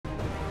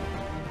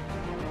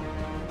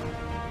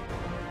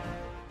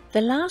The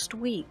last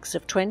weeks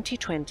of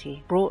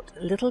 2020 brought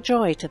little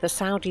joy to the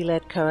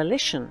Saudi-led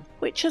coalition,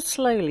 which has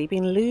slowly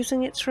been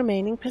losing its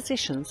remaining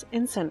positions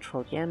in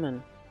central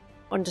Yemen.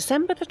 On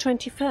December the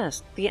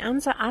 21st, the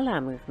Ansar Allah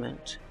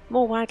movement,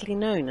 more widely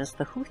known as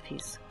the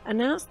Houthis,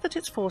 announced that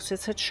its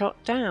forces had shot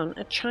down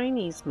a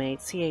Chinese-made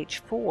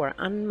CH-4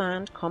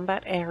 unmanned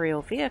combat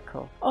aerial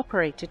vehicle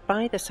operated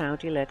by the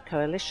Saudi-led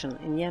coalition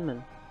in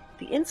Yemen.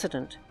 The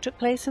incident took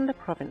place in the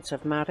province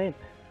of Marib.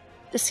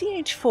 The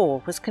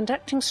CH-4 was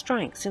conducting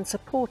strikes in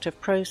support of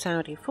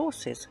pro-Saudi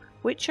forces,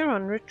 which are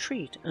on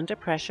retreat under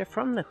pressure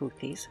from the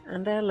Houthis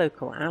and their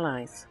local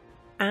allies.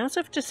 As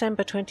of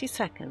December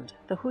 22nd,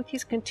 the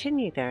Houthis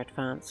continue their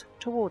advance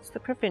towards the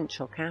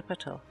provincial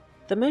capital.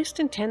 The most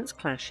intense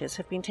clashes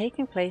have been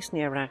taking place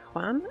near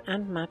Raghwan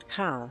and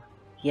Madkhal.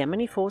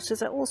 Yemeni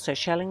forces are also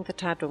shelling the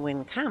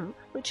Tadawin camp,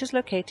 which is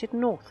located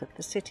north of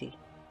the city.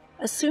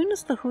 As soon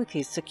as the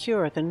Houthis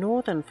secure the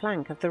northern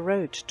flank of the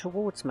road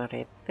towards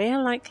Marib, they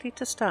are likely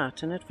to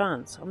start an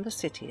advance on the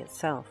city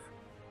itself.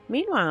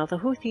 Meanwhile, the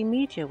Houthi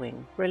media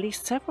wing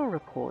released several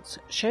reports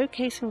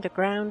showcasing the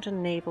ground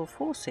and naval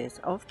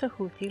forces of the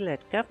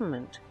Houthi-led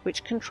government,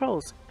 which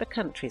controls the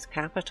country's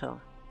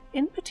capital.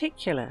 In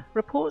particular,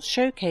 reports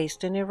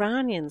showcased an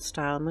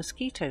Iranian-style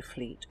Mosquito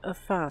fleet of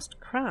fast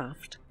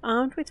craft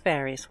armed with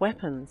various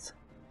weapons.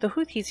 The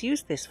Houthis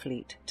use this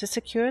fleet to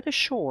secure the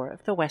shore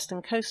of the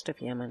western coast of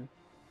Yemen.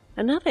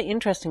 Another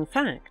interesting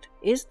fact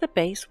is the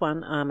Base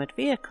 1 armoured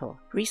vehicle,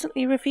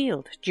 recently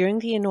revealed during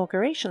the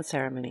inauguration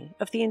ceremony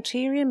of the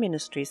Interior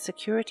Ministry's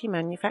Security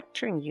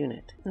Manufacturing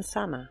Unit in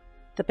Sana'a.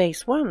 The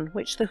Base 1,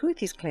 which the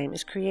Houthis claim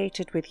is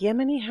created with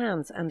Yemeni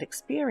hands and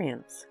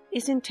experience,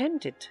 is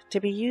intended to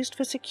be used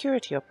for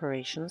security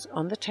operations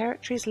on the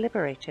territories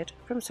liberated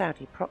from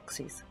Saudi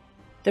proxies.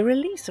 The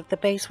release of the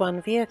Base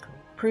 1 vehicle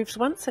proves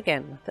once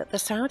again that the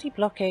Saudi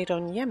blockade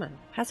on Yemen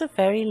has a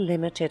very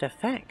limited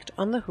effect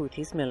on the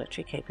Houthis'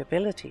 military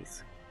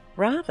capabilities.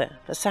 Rather,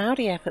 the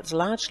Saudi efforts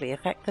largely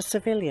affect the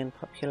civilian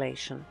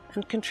population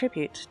and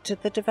contribute to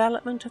the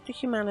development of the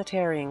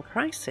humanitarian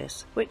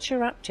crisis which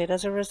erupted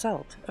as a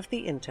result of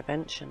the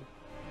intervention.